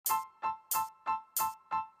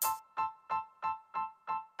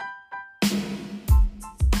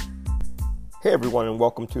Hey everyone, and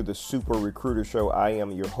welcome to the Super Recruiter Show. I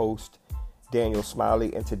am your host, Daniel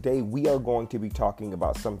Smiley, and today we are going to be talking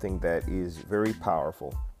about something that is very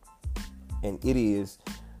powerful, and it is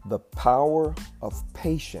the power of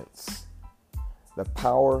patience. The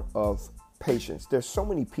power of patience. There's so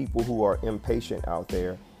many people who are impatient out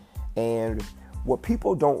there, and what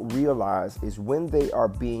people don't realize is when they are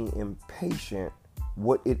being impatient,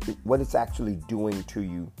 what it's actually doing to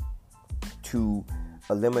you to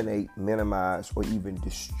eliminate, minimize, or even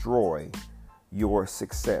destroy your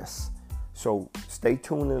success. So stay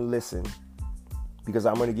tuned and listen, because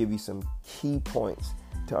I'm going to give you some key points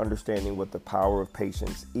to understanding what the power of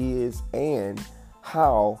patience is and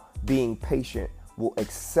how being patient will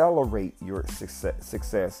accelerate your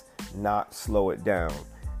success, not slow it down.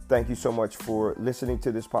 Thank you so much for listening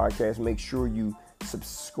to this podcast. Make sure you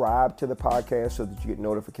subscribe to the podcast so that you get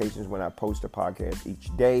notifications when I post a podcast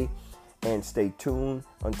each day. And stay tuned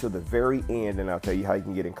until the very end, and I'll tell you how you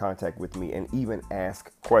can get in contact with me and even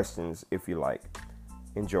ask questions if you like.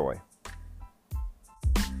 Enjoy.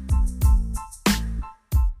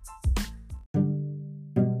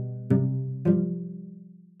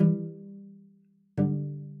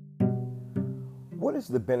 What is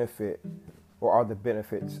the benefit, or are the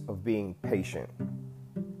benefits of being patient?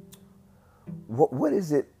 What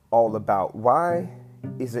is it all about? Why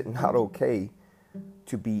is it not okay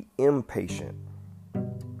to be impatient?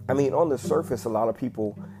 I mean, on the surface, a lot of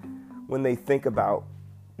people, when they think about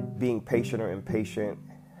being patient or impatient,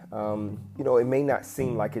 it may not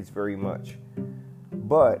seem like it's very much.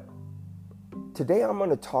 But today I'm going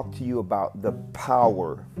to talk to you about the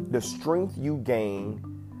power, the strength you gain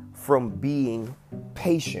from being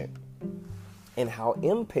patient, and how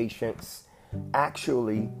impatience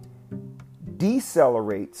actually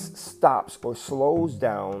decelerates, stops, or slows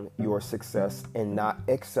down your success and not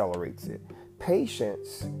accelerates it.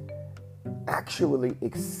 Patience actually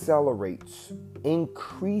accelerates,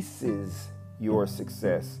 increases your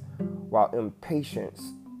success, while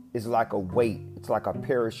impatience is like a weight. It's like a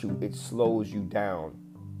parachute. It slows you down.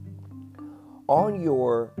 On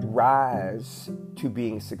your rise to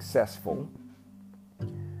being successful,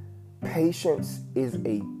 patience is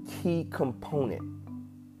a key component.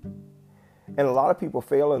 And a lot of people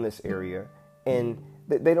fail in this area, and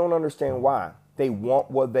they don't understand why. They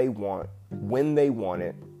want what they want when they want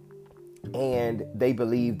it, and they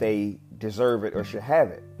believe they deserve it or should have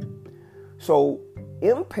it. So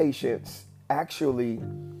impatience, actually,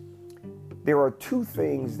 there are two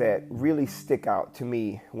things that really stick out to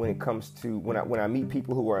me when it comes to when I meet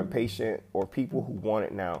people who are impatient or people who want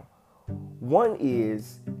it now. One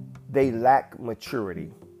is they lack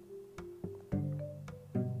maturity.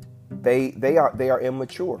 They are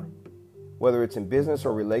immature, whether it's in business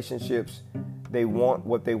or relationships. They want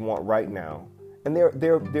what they want right now, and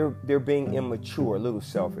they're being immature, a little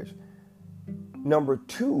selfish. Number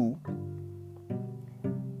two,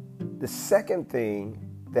 the second thing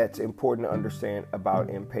that's important to understand about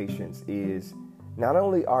impatience is not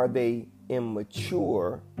only are they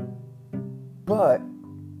immature, but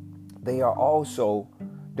they are also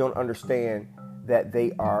don't understand that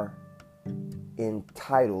they are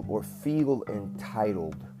entitled or feel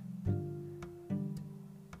entitled.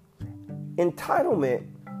 Entitlement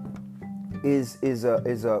is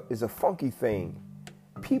a funky thing.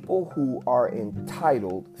 People who are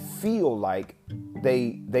entitled feel like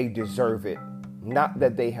they deserve it, not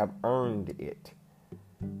that they have earned it.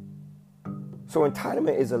 So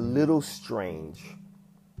entitlement is a little strange.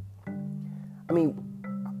 I mean,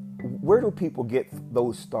 where do people get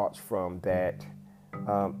those thoughts from that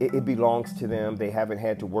it belongs to them, they haven't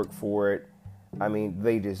had to work for it, I mean,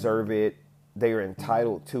 they deserve it, they are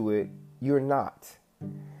entitled to it? You're not.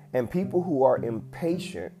 And people who are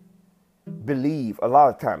impatient believe, a lot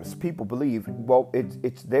of times people believe, well,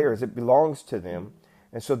 it's theirs, it belongs to them,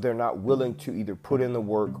 and so they're not willing to either put in the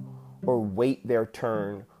work or wait their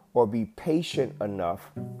turn or be patient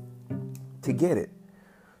enough to get it.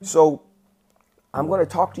 So I'm going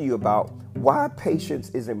to talk to you about why patience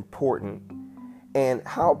is important and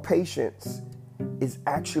how patience is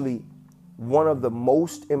actually one of the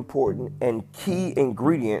most important and key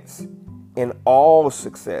ingredients in all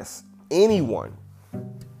success. Anyone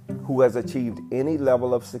who has achieved any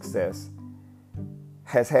level of success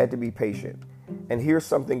has had to be patient. And here's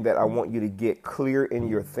something that I want you to get clear in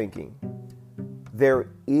your thinking. There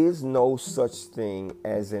is no such thing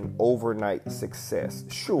as an overnight success.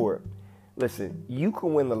 Sure, listen, you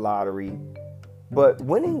can win the lottery, but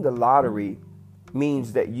winning the lottery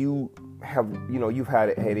means that you have, you've had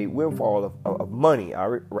a windfall of money.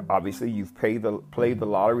 Obviously, you've played the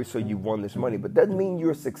lottery, so you won this money, but doesn't mean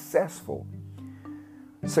you're successful.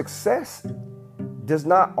 success does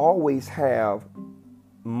not always have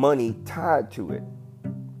money tied to it.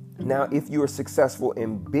 Now, if you're successful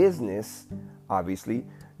in business, obviously,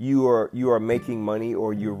 you are making money,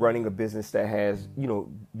 or you're running a business that has,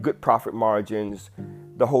 good profit margins,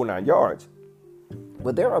 the whole 9 yards.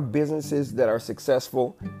 But there are businesses that are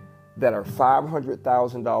successful that are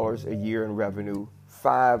 $500,000 a year in revenue,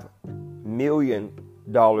 $5 million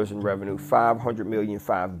in revenue, 500 million,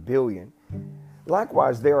 5 billion.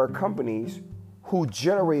 Likewise, there are companies who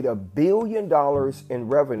generate $1 billion in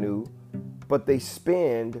revenue, but they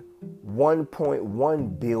spend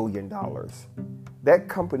 $1.1 billion. That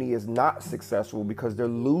company is not successful because they're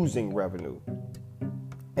losing revenue.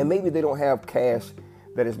 And maybe they don't have cash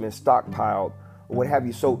that has been stockpiled or what have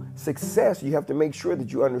you. So success, you have to make sure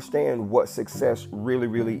that you understand what success really,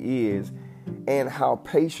 really is, and how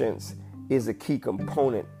patience is a key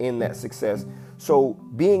component in that success. So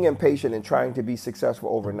being impatient and trying to be successful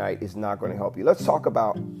overnight is not going to help you. Let's talk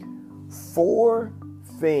about 4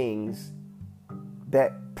 things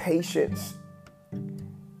that patience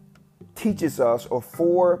teaches us, or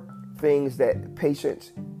 4 things that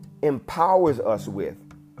patience empowers us with,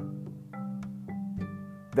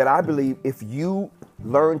 that I believe if you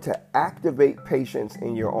learn to activate patience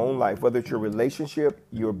in your own life, whether it's your relationship,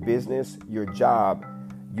 your business, your job,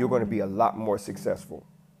 you're going to be a lot more successful.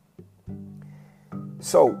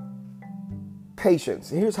 So, patience,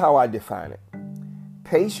 here's how I define it.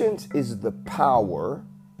 Patience is the power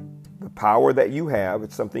that you have.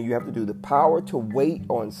 It's something you have to do, the power to wait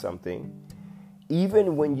on something,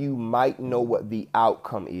 even when you might know what the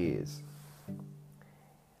outcome is.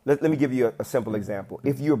 Let me give you a simple example.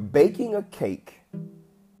 If you're baking a cake,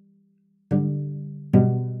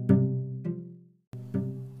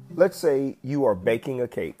 let's say you are baking a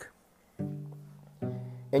cake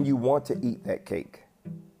and you want to eat that cake.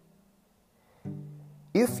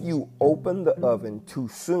 If you open the oven too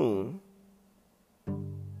soon,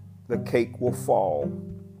 the cake will fall.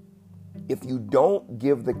 If you don't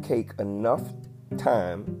give the cake enough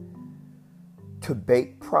time to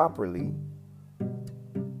bake properly,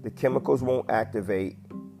 the chemicals won't activate,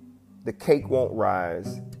 the cake won't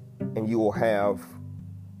rise, and you will have,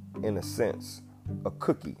 in a sense, a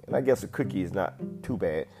cookie. And I guess a cookie is not too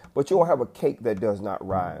bad, but you'll have a cake that does not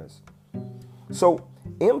rise. So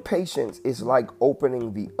impatience is like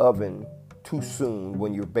opening the oven too soon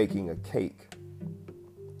when you're baking a cake.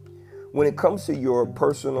 When it comes to your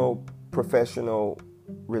personal, professional,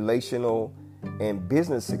 relational, and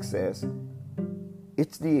business success,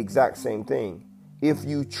 it's the exact same thing. If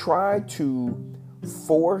you try to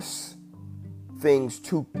force things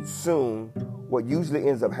too soon, what usually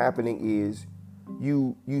ends up happening is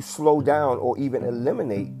you slow down or even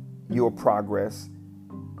eliminate your progress,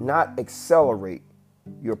 not accelerate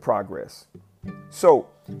your progress. So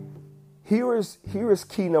here is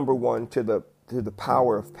key number 1 to the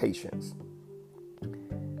power of patience.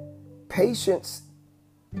 Patience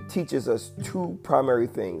teaches us 2 primary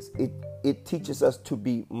things. It teaches us to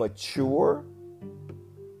be mature,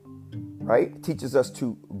 right? It teaches us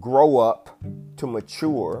to grow up, to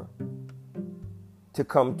mature, to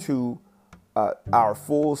come to our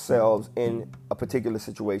full selves in a particular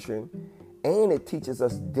situation, and it teaches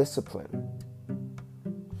us discipline.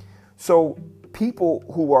 So people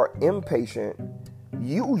who are impatient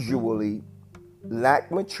usually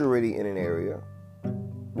lack maturity in an area,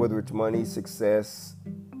 whether it's money, success,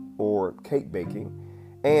 or cake baking,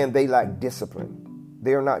 and they lack discipline.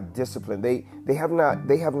 They are not disciplined. They have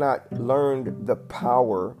not learned the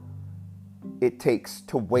power it takes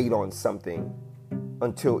to wait on something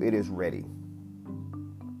until it is ready.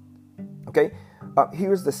 Okay,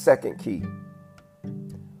 here's the second key.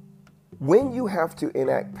 When you have to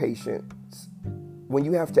enact patience, when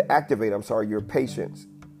you have to activate, your patience,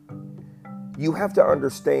 you have to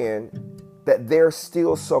understand that there's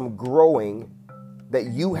still some growing that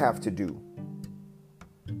you have to do.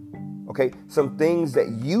 Okay, some things that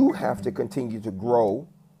you have to continue to grow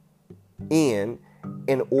in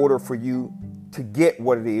order for you to get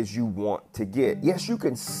what it is you want to get. Yes, you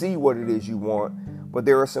can see what it is you want, but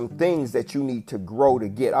there are some things that you need to grow to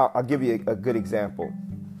get. I'll give you a good example.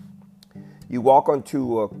 You walk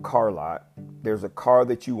onto a car lot. There's a car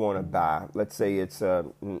that you want to buy. Let's say it's a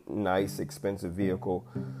nice, expensive vehicle.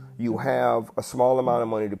 You have a small amount of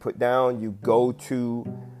money to put down. You go to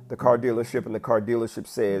the car dealership, and the car dealership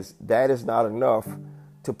says, that is not enough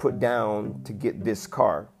to put down to get this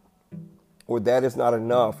car. Or that is not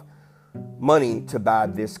enough money to buy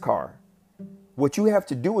this car. What you have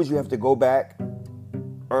to do is you have to go back,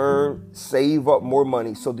 save up more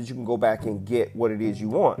money so that you can go back and get what it is you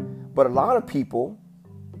want. But a lot of people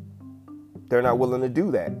They're not willing to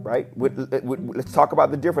do that, right? Let's talk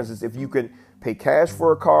about the differences. If you can pay cash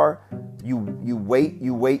for a car, you wait,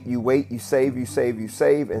 you save,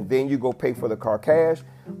 and then you go pay for the car cash.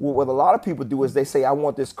 Well, what a lot of people do is they say, I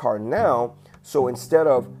want this car now. So instead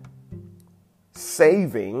of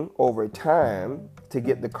saving over time to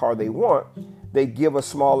get the car they want, they give a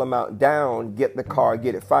small amount down, get the car,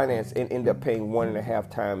 get it financed, and end up paying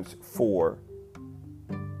 1.5 times for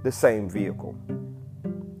the same vehicle.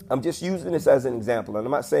 I'm just using this as an example, and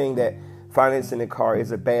I'm not saying that financing a car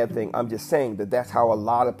is a bad thing. I'm just saying that that's how a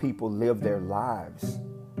lot of people live their lives.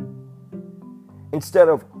 Instead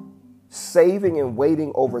of saving and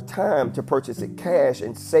waiting over time to purchase it cash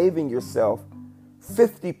and saving yourself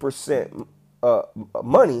 50%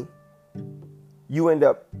 money, you end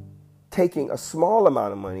up taking a small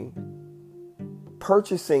amount of money,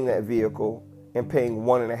 purchasing that vehicle, and paying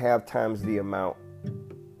 1.5 times the amount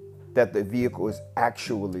that the vehicle is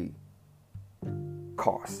actually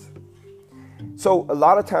cost. So a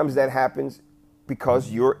lot of times that happens because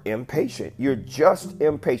you're impatient. You're just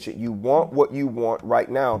impatient. You want what you want right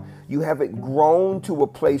now. You haven't grown to a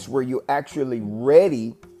place where you're actually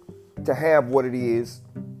ready to have what it is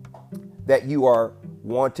that you are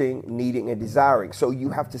wanting, needing, and desiring. So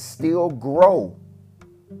you have to still grow.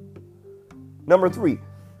 Number 3,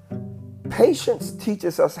 patience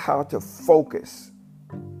teaches us how to focus.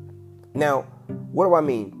 Now, what do I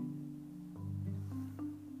mean?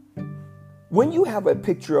 When you have a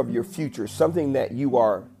picture of your future, something that you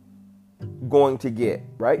are going to get,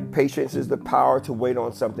 right? Patience is the power to wait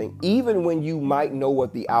on something, even when you might know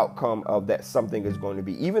what the outcome of that something is going to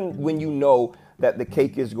be, even when you know that the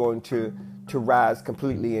cake is going to rise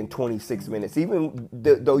completely in 26 minutes, even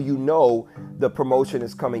though you know the promotion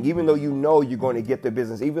is coming, even though you know you're going to get the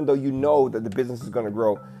business, even though you know that the business is going to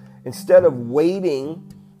grow. Instead of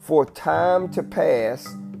waiting for time to pass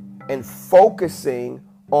and focusing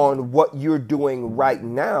on what you're doing right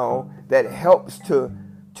now, that helps to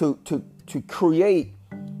create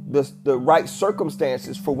the right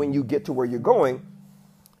circumstances for when you get to where you're going.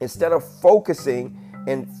 Instead of focusing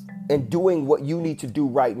and doing what you need to do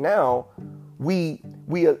right now, we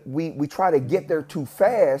try to get there too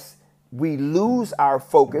fast. We lose our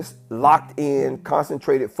focus, locked in,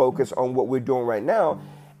 concentrated focus on what we're doing right now.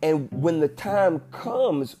 And when the time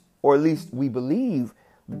comes, or at least we believe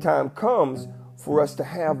the time comes for us to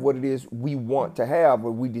have what it is we want to have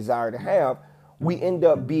or we desire to have, we end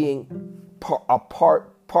up being a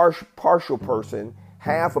partial person,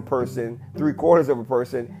 half a person, 3/4 of a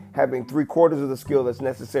person, having 3/4 of the skill that's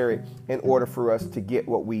necessary in order for us to get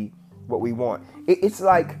what we want. It's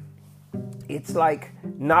like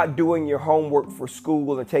not doing your homework for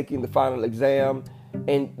school and taking the final exam.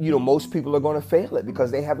 And, most people are going to fail it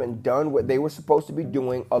because they haven't done what they were supposed to be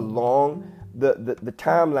doing along the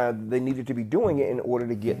timeline that they needed to be doing it in order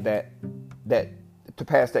to get that to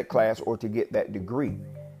pass that class or to get that degree.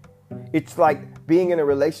 It's like being in a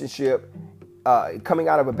relationship, coming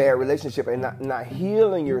out of a bad relationship and not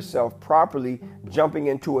healing yourself properly, jumping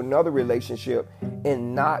into another relationship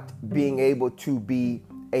and not being able to be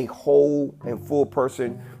a whole and full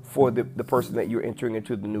person for the person that you're entering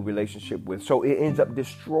into the new relationship with. So it ends up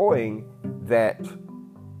destroying that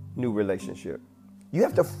new relationship. You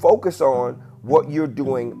have to focus on what you're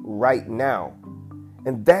doing right now.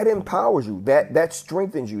 And that empowers you, that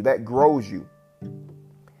strengthens you, that grows you.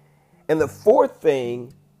 And the 4th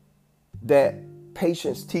thing that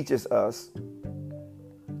patience teaches us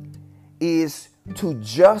is to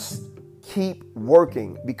just keep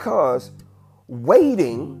working, because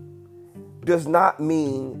waiting does not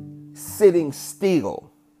mean sitting still.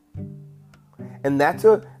 And that's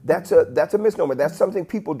a misnomer. That's something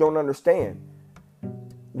people don't understand.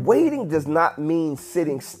 Waiting does not mean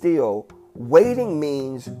sitting still. Waiting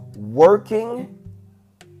means working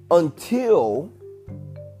until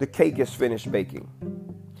the cake is finished baking.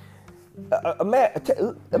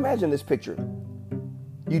 Imagine this picture.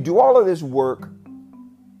 You do all of this work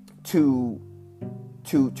to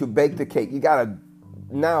bake the cake.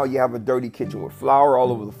 Now you have a dirty kitchen with flour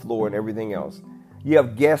all over the floor and everything else. You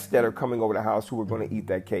have guests that are coming over the house who are going to eat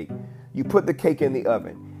that cake. You put the cake in the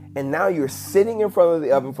oven, and now you're sitting in front of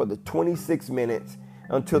the oven for the 26 minutes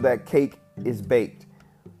until that cake is baked.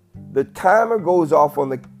 The timer goes off on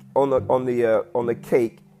the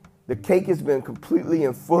cake. The cake has been completely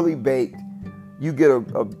and fully baked. You get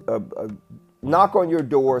a knock on your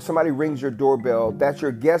door. Somebody rings your doorbell. That's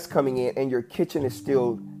your guest coming in, and your kitchen is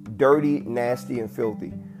still dirty, nasty, and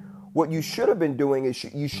filthy. What you should have been doing is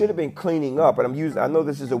you should have been cleaning up. And I know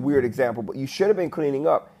this is a weird example, but you should have been cleaning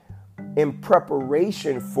up in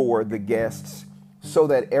preparation for the guests so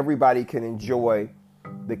that everybody can enjoy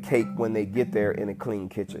the cake when they get there in a clean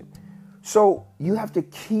kitchen. So you have to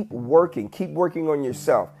keep working on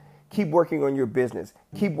yourself, keep working on your business,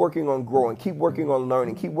 keep working on growing, keep working on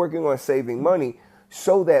learning, keep working on saving money,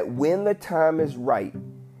 so that when the time is right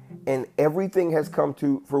and everything has come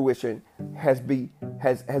to fruition,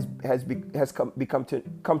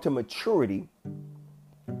 come to maturity,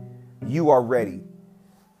 you are ready.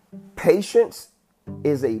 Patience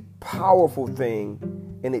is a powerful thing,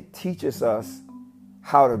 and it teaches us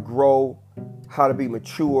how to grow, how to be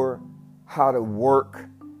mature, how to work,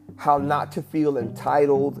 how not to feel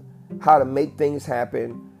entitled, how to make things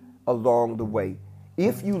happen along the way.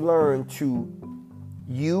 If you learn to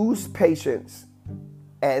use patience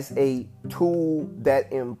as a tool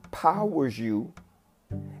that empowers you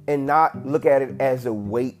and not look at it as a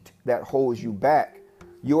weight that holds you back,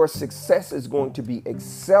 your success is going to be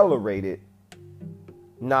accelerated,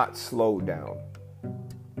 not slowed down.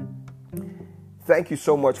 Thank you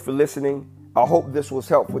so much for listening. I hope this was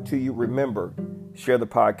helpful to you. Remember, share the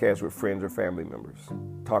podcast with friends or family members.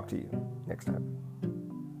 Talk to you next time.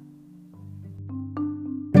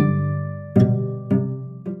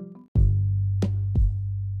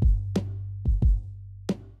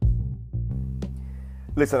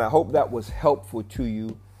 Listen, I hope that was helpful to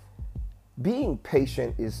you. Being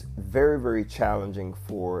patient is very, very challenging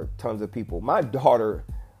for tons of people. My daughter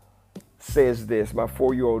says this, my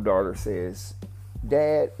 4-year-old daughter says,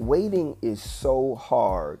 "Dad, waiting is so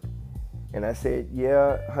hard." And I said,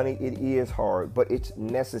 "Yeah, honey, it is hard, but it's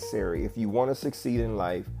necessary. If you want to succeed in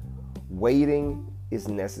life, waiting is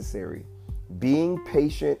necessary. Being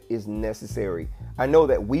patient is necessary." I know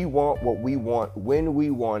that we want what we want when we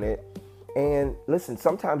want it. And listen,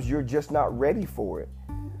 sometimes you're just not ready for it.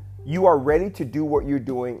 You are ready to do what you're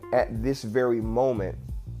doing at this very moment.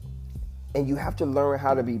 And you have to learn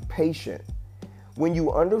how to be patient. When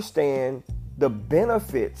you understand the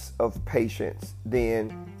benefits of patience,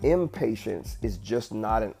 then impatience is just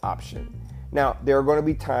not an option. Now, there are going to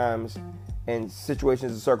be times and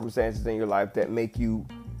situations and circumstances in your life that make you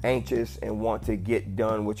anxious and want to get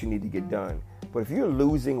done what you need to get done. But if you're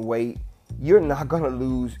losing weight, you're not going to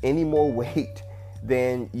lose any more weight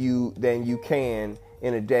than you can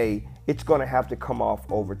in a day. It's going to have to come off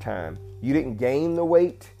over time. You didn't gain the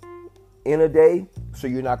weight in a day, so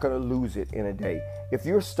you're not going to lose it in a day. If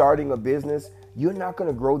you're starting a business, you're not going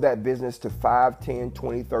to grow that business to 5, 10,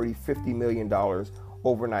 20, 30, $50 million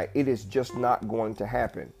overnight. It is just not going to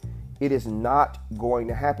happen. It is not going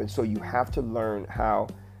to happen. So you have to learn how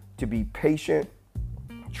to be patient,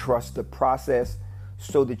 trust the process,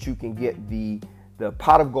 so that you can get the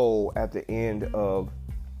pot of gold at the end of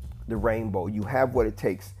the rainbow. You have what it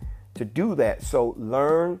takes to do that. So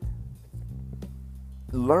learn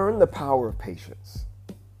the power of patience.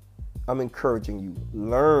 I'm encouraging you,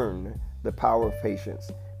 learn the power of patience,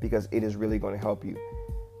 because it is really going to help you.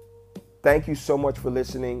 Thank you so much for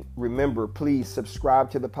listening. Remember, please subscribe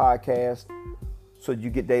to the podcast so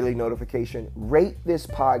you get daily notification. Rate this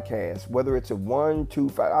podcast, whether it's a 1, 2,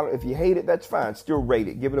 5. If you hate it, that's fine. Still rate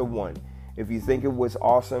it. Give it a 1. If you think it was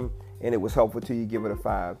awesome and it was helpful to you, give it a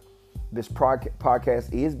 5. This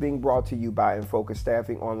podcast is being brought to you by Infocus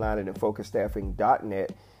Staffing, online at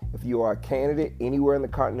infocusstaffing.net. If you are a candidate anywhere in the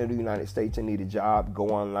continental United States and need a job, go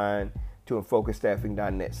online to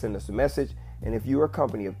infocusstaffing.net. Send us a message. And if you're a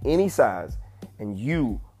company of any size and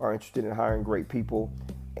you are interested in hiring great people,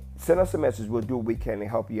 send us a message. We'll do what we can to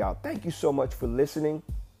help you out. Thank you so much for listening.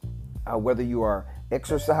 Whether you are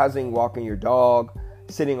exercising, walking your dog,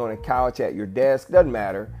 sitting on a couch at your desk, doesn't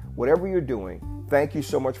matter. Whatever you're doing, thank you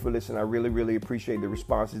so much for listening. I really, really appreciate the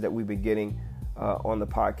responses that we've been getting on the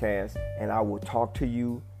podcast. And I will talk to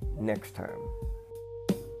you next time.